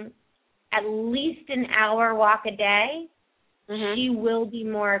getting at least an hour walk a day, she will be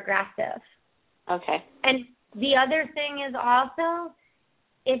more aggressive. Okay. And the other thing is also,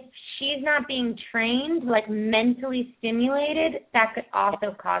 if she's not being trained, like mentally stimulated, that could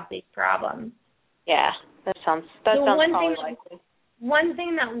also cause these problems. Yeah, that sounds probably likely. One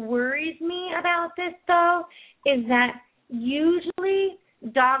thing that worries me about this, though, is that usually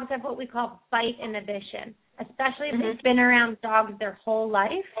dogs have what we call bite inhibition, especially if they've been around dogs their whole life.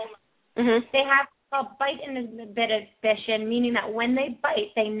 Mm-hmm. They have called bite inhibition, meaning that when they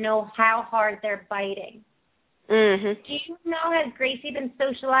bite, they know how hard they're biting. Mm-hmm. Do you know, has Gracie been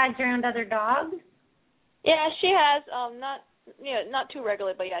socialized around other dogs? Yeah, she has. Not too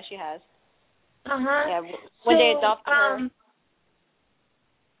regularly, but yeah, she has. Uh-huh. Yeah, when they adopted her.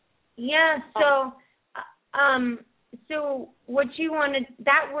 Yeah, so what you wanted,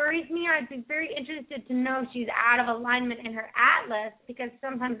 that worries me. I'd be very interested to know if she's out of alignment in her atlas, because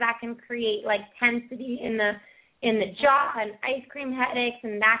sometimes that can create like tensity in the jaw and ice cream headaches,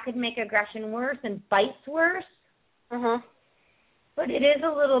 and that could make aggression worse and bites worse. But it is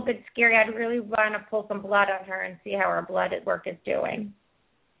a little bit scary. I'd really want to pull some blood on her and see how her blood work is doing.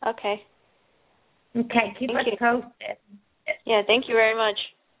 Okay. Okay, keep us posted. Yeah, thank you very much.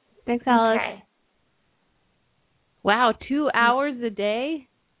 Thanks, Alex. Okay. Wow, 2 hours a day?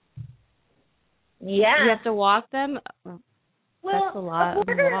 Yeah. You have to walk them? Well, that's a lot. A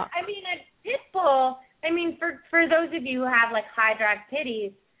pit bull, for those of you who have like high drive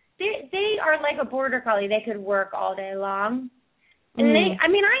pitties, they are like a border collie. They could work all day long. And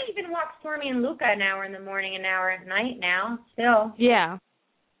I even walk Stormy and Luca an hour in the morning, an hour at night now, still. Yeah.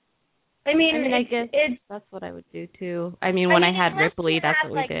 I guess that's what I would do too. When I had Ripley, that's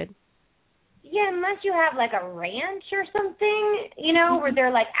what we did. Yeah, unless you have like a ranch or something, where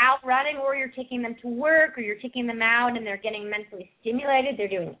they're like out running, or you're taking them to work, or you're taking them out and they're getting mentally stimulated, they're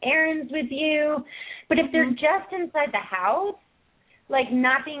doing errands with you. But if they're just inside the house, like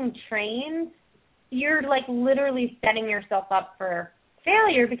not being trained, you're like literally setting yourself up for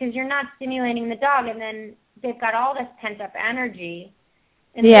failure, because you're not stimulating the dog, and then they've got all this pent up energy.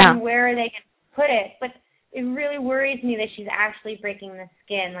 And then where are they going to put it? But it really worries me that she's actually breaking the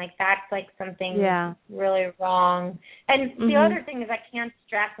skin. Like, that's, like, something really wrong. And the other thing is, I can't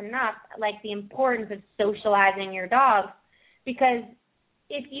stress enough, like, the importance of socializing your dogs. Because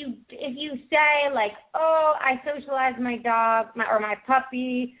if you say, like, oh, I socialize my dog or my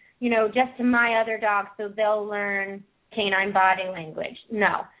puppy, just to my other dog so they'll learn canine body language.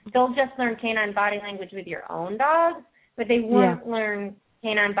 No. They'll just learn canine body language with your own dogs, but they won't learn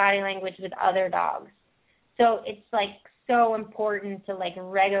canine body language with other dogs. So it's like so important to like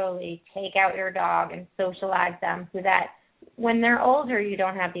regularly take out your dog and socialize them so that when they're older you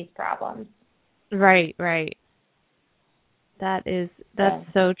don't have these problems. Right. That's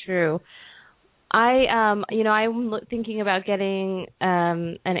so true. I'm thinking about getting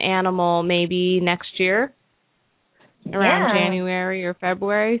an animal maybe next year around January or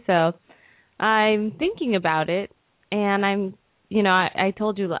February. So I'm thinking about it, and I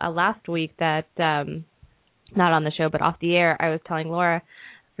told you last week that, not on the show, but off the air, I was telling Laura,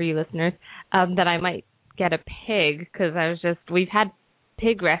 for you listeners, that I might get a pig, because we've had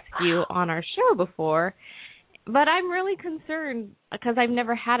pig rescue on our show before, but I'm really concerned because I've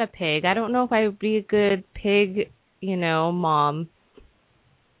never had a pig. I don't know if I would be a good pig, mom.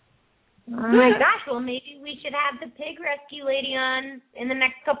 Oh my gosh, well maybe we should have the pig rescue lady on in the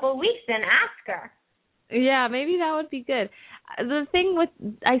next couple of weeks and ask her. Yeah, maybe that would be good. The thing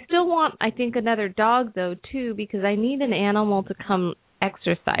I still want, I think, another dog, though, too, because I need an animal to come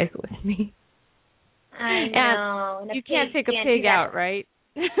exercise with me. I know. And you can't take a pig out, right?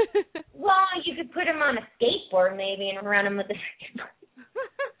 Well, you could put him on a skateboard, maybe, and run him with a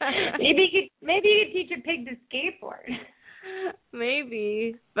skateboard. maybe you could teach a pig to skateboard.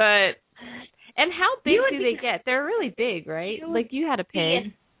 Maybe, but... And how big do they get? They're really big, right? Like, you had a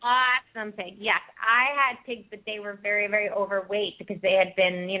pig. Awesome pig. Yes, I had pigs, but they were very, very overweight because they had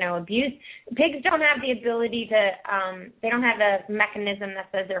been, abused. Pigs don't have the ability to, they don't have a mechanism that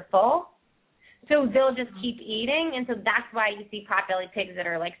says they're full. So they'll just keep eating, and so that's why you see potbelly pigs that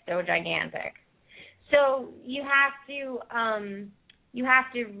are like so gigantic. So you have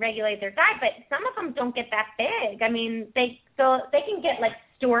to regulate their diet, but some of them don't get that big. They can get like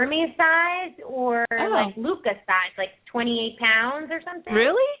Stormy size or like Luca size, like 28 pounds or something.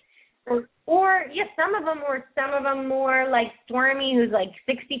 Really? Or some of them more like Stormy, who's like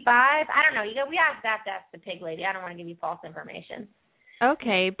 65. I don't know. We have to ask the pig lady. I don't want to give you false information.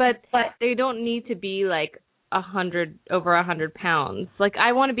 Okay, but they don't need to be like over 100 pounds. Like,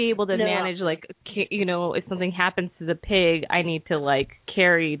 I want to be able to manage, like, if something happens to the pig, I need to like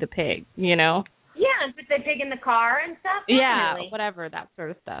carry the pig, Yeah, and put the pig in the car and stuff. Yeah, whatever, that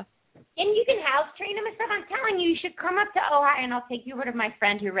sort of stuff. And you can house train them and stuff. I'm telling you, you should come up to Ojai and I'll take you over to my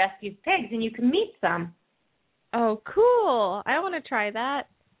friend who rescues pigs and you can meet some. Oh, cool. I want to try that.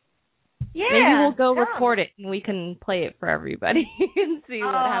 Yeah. Maybe we'll go record it and we can play it for everybody and see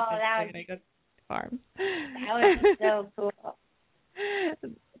what happens when I go to the farm. That would be so cool.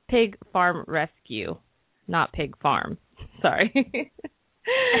 Pig farm rescue, not pig farm. Sorry.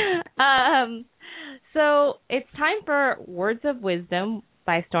 So it's time for Words of Wisdom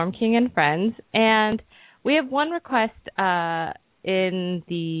by Storm King and Friends, and we have one request in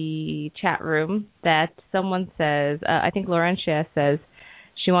the chat room that someone says, I think Laurentia says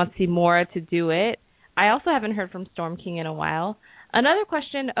she wants Simora to do it. I also haven't heard from Storm King in a while. Another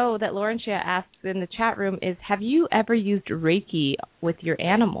question, that Laurentia asks in the chat room is, have you ever used Reiki with your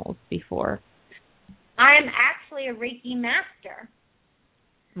animals before? I'm actually a Reiki master.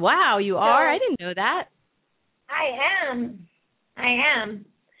 Wow, you are? I didn't know that. I am.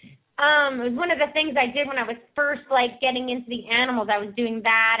 It was one of the things I did when I was first, like, getting into the animals. I was doing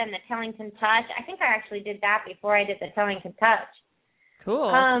that and the Tellington Touch. I think I actually did that before I did the Tellington Touch.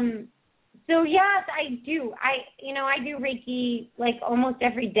 Cool. So, yes, I do. I do Reiki, like, almost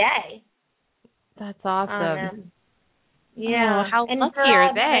every day. That's awesome. Yeah. Oh, how and lucky for are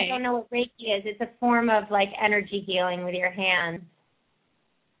all they? I don't know what Reiki is. It's a form of, like, energy healing with your hands.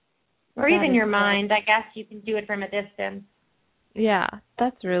 Or That even is your cool. mind. I guess you can do it from a distance. Yeah,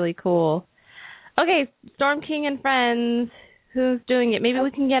 that's really cool. Okay, Storm King and Friends, who's doing it? Maybe we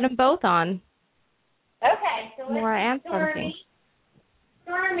can get them both on. Okay, so More and Storm King.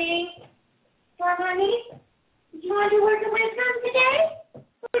 Stormy, honey, do you want to do Words of Wisdom today?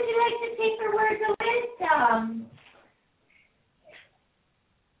 What would you like to say for Words of Wisdom?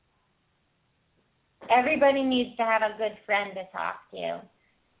 Everybody needs to have a good friend to talk to.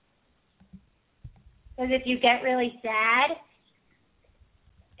 Because if you get really sad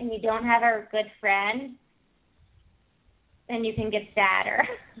and you don't have a good friend, then you can get sadder.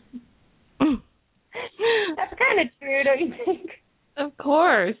 That's kind of true, don't you think? Of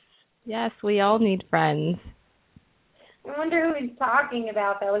course. Yes, we all need friends. I wonder who he's talking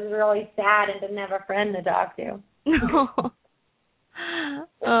about that was really sad and didn't have a friend to talk to.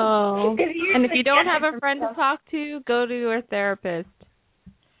 Oh. And if you don't have a friend to talk to, go to your therapist.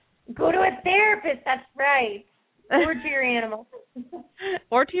 Go to a therapist, that's right. Or to your animals.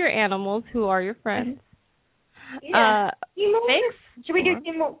 Or to your animals who are your friends. Yeah. Thanks. Should we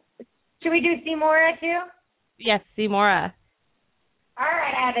do Simora too? Yes, Simora. All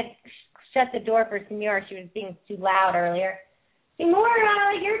right, I had to shut the door for Simora. She was being too loud earlier.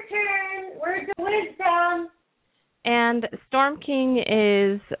 Simora, your turn. Words of Wisdom. And Storm King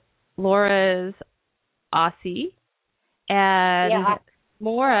is Laura's Aussie. And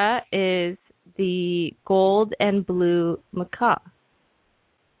Mora is the gold and blue macaw.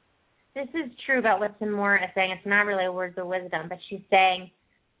 This is true about what Simora is saying. It's not really Words of Wisdom, but she's saying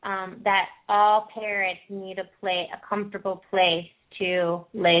that all parrots need a comfortable place to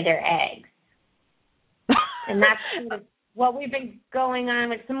lay their eggs. And that's sort of what we've been going on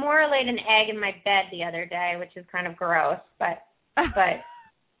with. Simora laid an egg in my bed the other day, which is kind of gross, but it's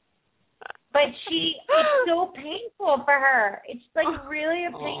so painful for her. It's like really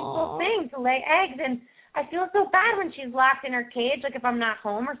a painful thing to lay eggs, and I feel so bad when she's locked in her cage, like if I'm not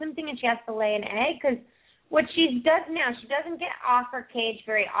home or something and she has to lay an egg, because what she does now, she doesn't get off her cage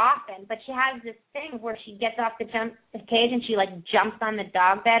very often, but she has this thing where she gets off the cage and she like jumps on the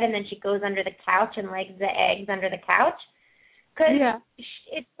dog bed and then she goes under the couch and lays the eggs under the couch. Because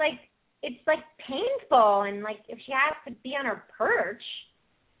it's like painful, and like if she has to be on her perch,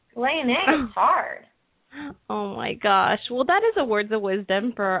 laying an egg is hard. Oh my gosh. Well, that is a Words of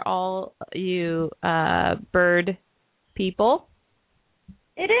Wisdom for all you bird people.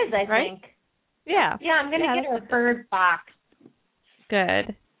 It is, I think. Yeah. Yeah, I'm going to get her a bird box.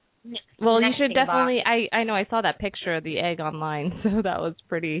 Good. Well, you should definitely I know I saw that picture of the egg online, so that was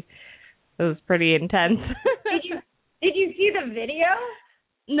pretty intense. Did you see the video?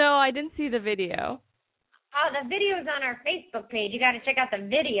 No, I didn't see the video. Oh, the video's on our Facebook page. You got to check out the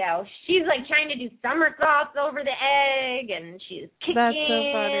video. She's like trying to do somersaults over the egg, and she's kicking. That's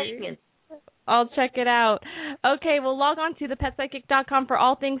so funny. I'll check it out. Okay, well, log on to thepetpsychic.com for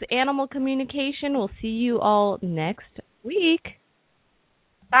all things animal communication. We'll see you all next week.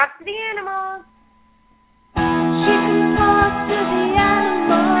 Talk to the animals. She can talk to the